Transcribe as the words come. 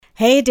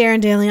Hey, Darren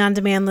Daily On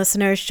Demand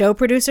listeners, show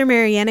producer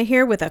Mariana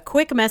here with a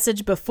quick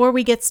message before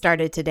we get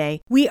started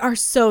today. We are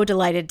so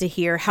delighted to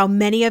hear how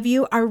many of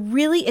you are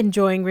really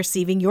enjoying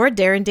receiving your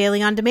Darren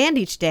Daily On Demand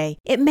each day.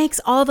 It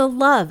makes all the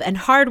love and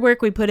hard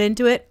work we put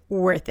into it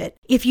worth it.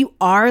 If you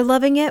are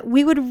loving it,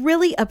 we would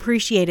really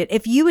appreciate it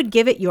if you would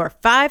give it your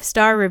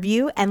 5-star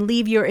review and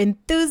leave your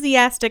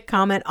enthusiastic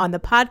comment on the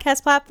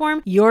podcast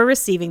platform you're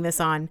receiving this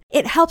on.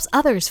 It helps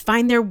others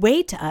find their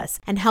way to us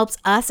and helps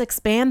us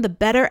expand the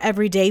Better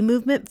Everyday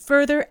movement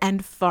further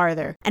and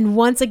farther. And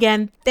once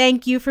again,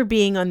 thank you for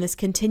being on this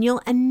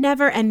continual and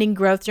never-ending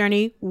growth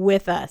journey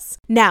with us.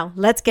 Now,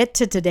 let's get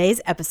to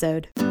today's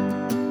episode.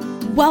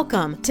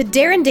 Welcome to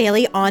Darren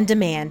Daily On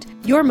Demand,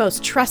 your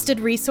most trusted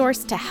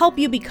resource to help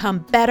you become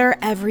better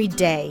every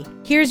day.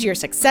 Here's your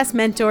success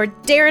mentor,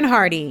 Darren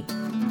Hardy.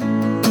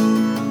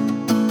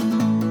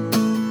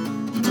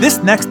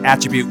 This next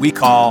attribute we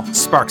call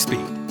Spark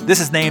Speed. This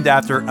is named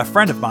after a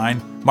friend of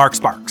mine, Mark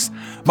Sparks.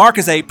 Mark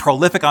is a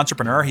prolific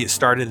entrepreneur. He has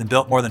started and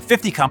built more than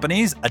 50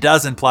 companies, a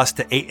dozen plus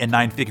to 8- and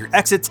 9-figure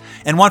exits,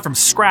 and one from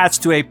scratch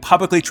to a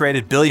publicly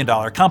traded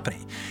billion-dollar company.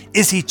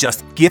 Is he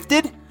just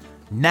gifted?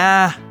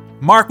 Nah.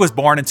 Mark was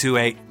born into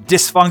a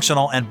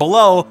dysfunctional and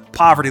below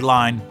poverty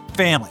line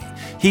family.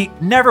 He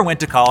never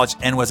went to college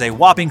and was a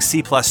whopping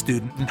C+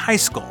 student in high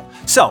school.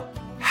 So,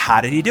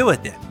 how did he do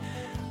it then?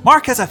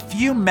 Mark has a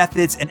few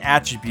methods and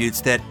attributes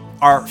that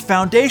are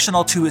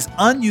foundational to his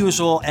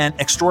unusual and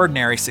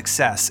extraordinary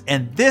success,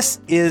 and this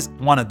is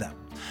one of them.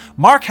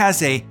 Mark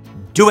has a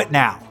do it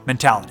now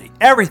mentality.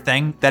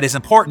 Everything that is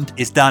important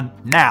is done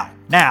now.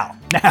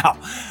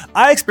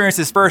 I experienced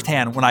this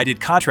firsthand when I did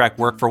contract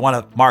work for one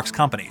of Mark's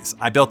companies.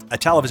 I built a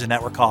television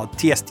network called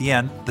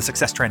TSTN, the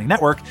Success Training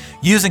Network,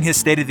 using his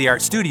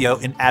state-of-the-art studio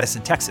in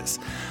Addison, Texas.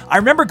 I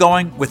remember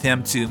going with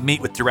him to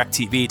meet with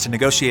DirecTV to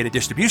negotiate a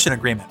distribution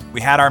agreement. We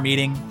had our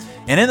meeting,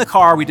 and in the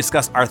car we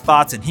discussed our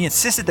thoughts, and he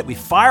insisted that we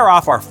fire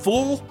off our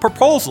full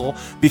proposal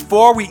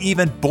before we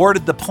even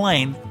boarded the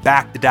plane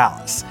back to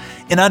Dallas.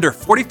 In under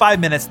 45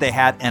 minutes, they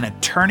had an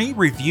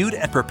attorney-reviewed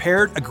and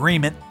prepared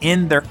agreement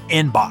in their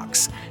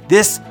inbox.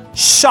 This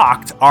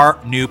shocked our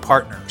new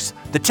partners.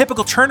 The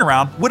typical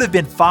turnaround would have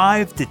been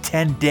 5 to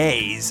 10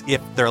 days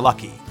if they're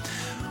lucky.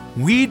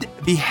 We'd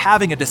be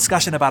having a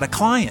discussion about a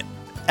client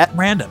at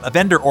random, a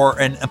vendor or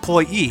an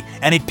employee,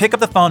 and he'd pick up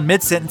the phone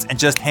mid-sentence and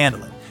just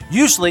handle it.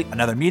 Usually,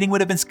 another meeting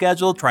would have been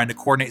scheduled, trying to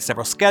coordinate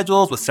several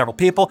schedules with several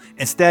people.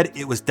 Instead,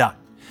 it was done.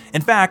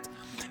 In fact,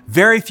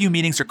 very few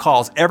meetings or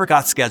calls ever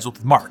got scheduled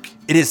with Mark.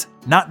 It is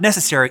not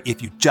necessary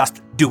if you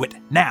just do it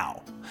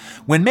now.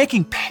 When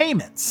making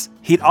payments,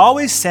 he'd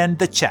always send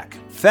the check,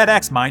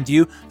 FedEx mind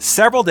you,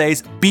 several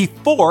days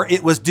before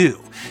it was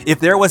due. If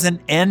there was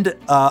an end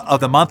of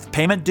the month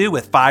payment due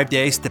with 5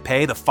 days to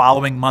pay the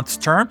following month's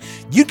term,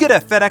 you'd get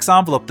a FedEx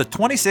envelope the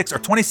 26th or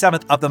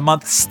 27th of the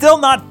month still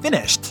not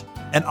finished,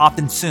 and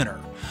often sooner.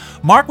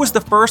 Mark was the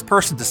first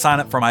person to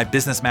sign up for my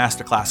business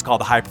masterclass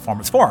called the High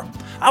Performance Forum.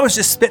 I was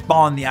just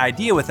spitballing the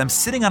idea with him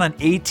sitting on an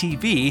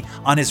ATV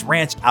on his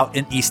ranch out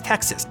in East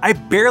Texas. I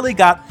barely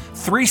got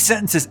 3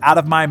 sentences out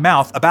of my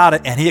mouth about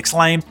it, and he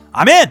exclaimed,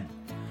 "I'm in!"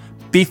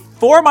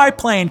 Before my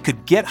plane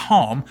could get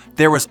home,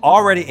 there was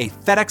already a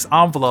FedEx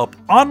envelope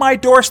on my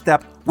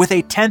doorstep with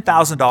a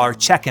 $10,000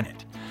 check in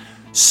it.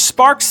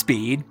 Spark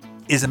Speed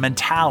is a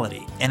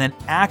mentality and an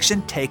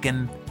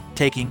action-taking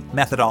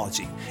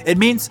methodology. It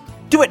means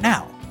do it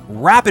now.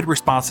 Rapid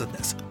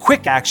responsiveness,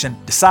 quick action,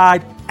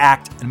 decide,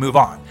 act, and move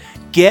on.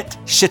 Get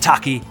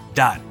shiitake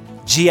done.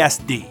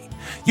 GSD.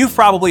 You've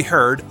probably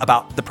heard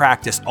about the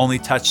practice only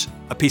touch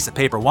a piece of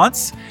paper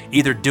once,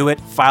 either do it,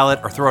 file it,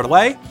 or throw it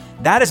away.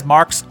 That is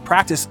Mark's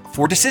practice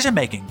for decision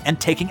making and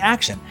taking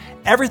action.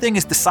 Everything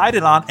is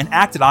decided on and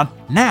acted on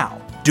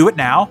now. Do it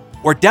now,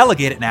 or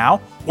delegate it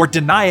now, or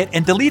deny it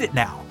and delete it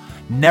now.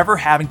 Never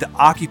having to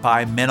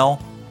occupy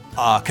mental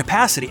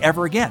capacity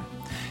ever again.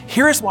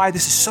 Here is why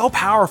this is so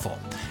powerful.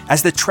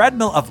 As the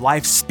treadmill of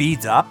life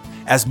speeds up,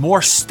 as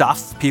more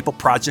stuff, people,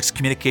 projects,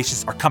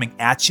 communications are coming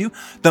at you,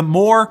 the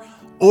more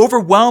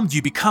overwhelmed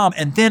you become,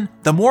 and then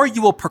the more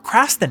you will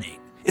procrastinate.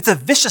 It's a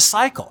vicious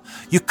cycle.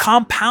 You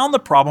compound the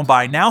problem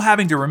by now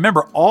having to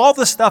remember all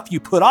the stuff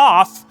you put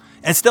off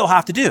and still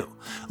have to do.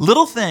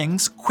 Little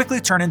things quickly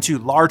turn into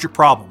larger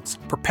problems.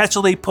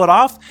 Perpetually put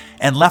off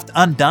and left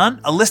undone,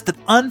 a list of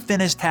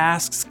unfinished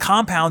tasks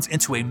compounds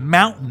into a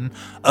mountain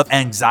of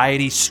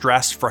anxiety,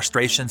 stress,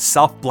 frustration,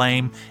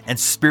 self-blame, and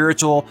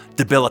spiritual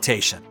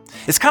debilitation.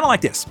 It's kind of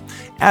like this.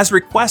 As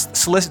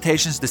requests,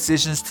 solicitations,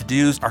 decisions,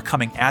 to-dos are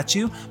coming at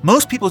you,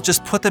 most people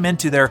just put them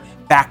into their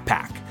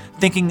backpack,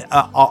 thinking,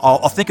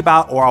 I'll think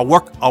about or I'll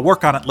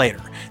work on it later.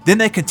 Then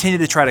they continue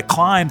to try to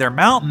climb their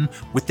mountain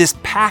with this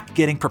pack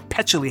getting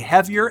perpetually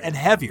heavier and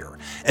heavier.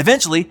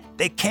 Eventually,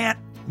 they can't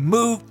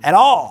move at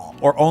all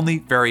or only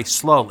very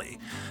slowly.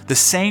 The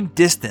same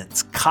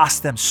distance costs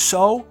them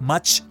so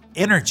much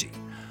energy.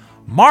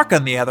 Mark,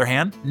 on the other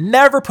hand,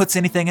 never puts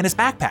anything in his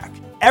backpack.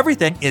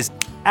 Everything is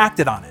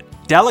acted on it,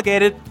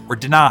 delegated or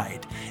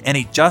denied, and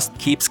he just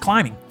keeps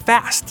climbing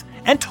fast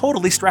and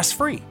totally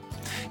stress-free.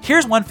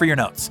 Here's one for your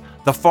notes.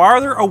 The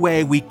farther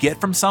away we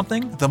get from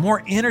something, the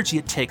more energy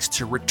it takes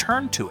to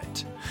return to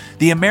it.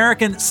 The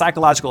American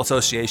Psychological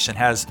Association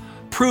has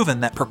proven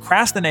that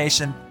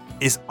procrastination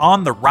is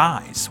on the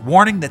rise,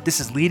 warning that this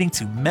is leading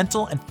to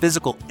mental and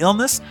physical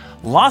illness,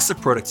 loss of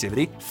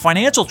productivity,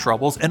 financial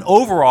troubles, and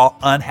overall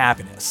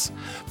unhappiness.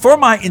 For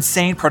my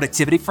insane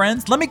productivity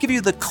friends, let me give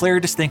you the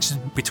clear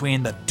distinction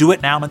between the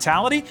do-it-now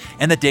mentality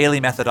and the daily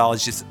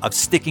methodologies of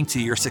sticking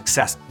to your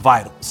success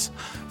vitals.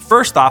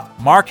 First off,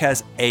 Mark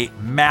has a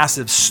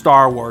massive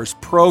Star Wars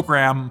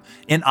program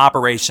in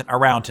operation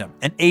around him,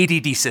 an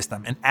ADD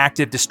system, an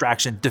active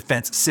distraction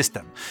defense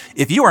system.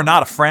 If you are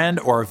not a friend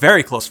or a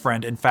very close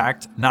friend, in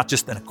fact, not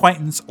just an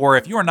acquaintance, or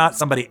if you are not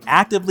somebody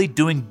actively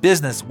doing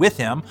business with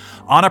him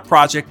on a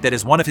project that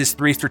is one of his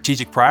 3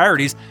 strategic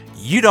priorities,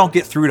 you don't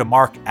get through to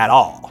Mark at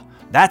all.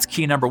 That's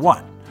key number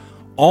 1.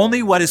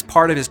 Only what is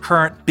part of his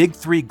current big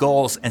 3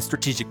 goals and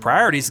strategic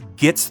priorities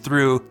gets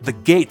through the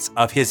gates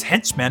of his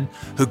henchman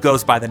who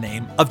goes by the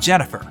name of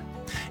Jennifer.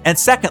 And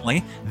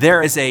secondly,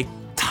 there is a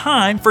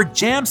time for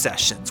jam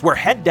sessions where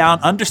head down,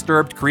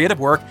 undisturbed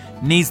creative work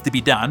needs to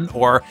be done,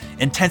 or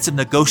intensive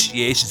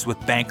negotiations with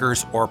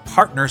bankers or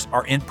partners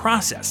are in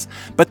process.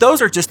 But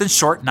those are just in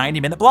short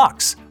 90-minute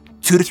blocks,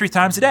 2 to 3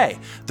 times a day.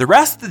 The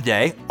rest of the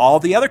day, all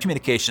the other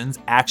communications,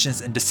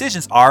 actions, and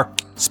decisions are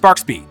spark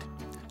speed.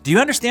 Do you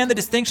understand the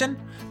distinction?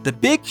 The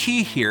big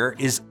key here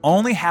is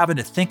only having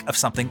to think of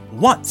something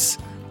once,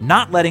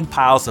 not letting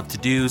piles of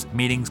to-dos,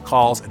 meetings,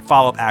 calls, and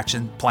follow-up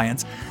action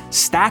plans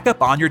stack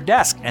up on your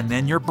desk and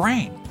then your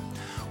brain.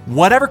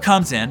 Whatever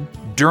comes in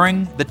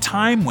during the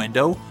time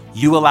window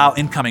you allow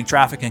incoming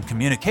traffic and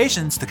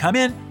communications to come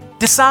in,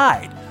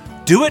 decide.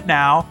 Do it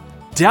now,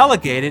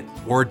 delegate it,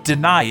 or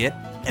deny it,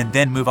 and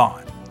then move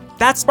on.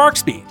 That's spark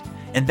speed,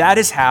 and that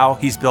is how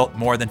he's built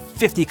more than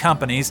 50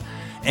 companies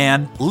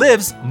and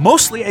lives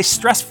mostly a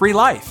stress-free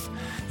life.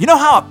 You know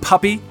how a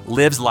puppy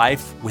lives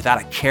life without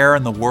a care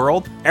in the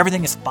world?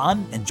 Everything is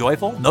fun and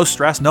joyful, no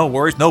stress, no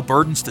worries, no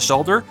burdens to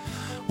shoulder.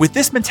 With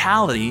this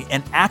mentality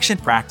and action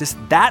practice,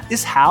 that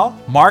is how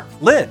Mark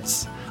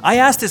lives. I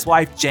asked his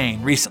wife,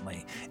 Jane,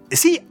 recently,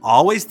 is he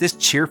always this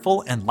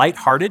cheerful and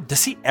lighthearted?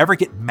 Does he ever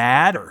get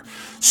mad or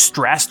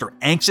stressed or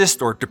anxious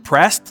or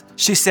depressed?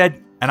 She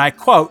said, and I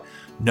quote,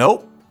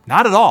 "Nope,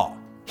 not at all.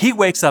 He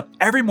wakes up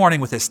every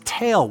morning with his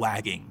tail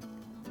wagging."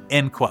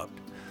 End quote.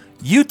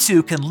 You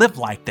too can live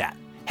like that.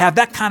 Have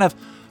that kind of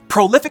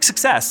prolific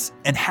success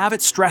and have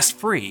it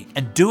stress-free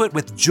and do it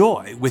with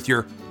joy with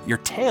your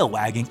tail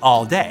wagging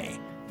all day.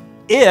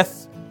 If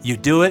you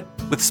do it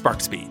with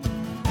spark speed.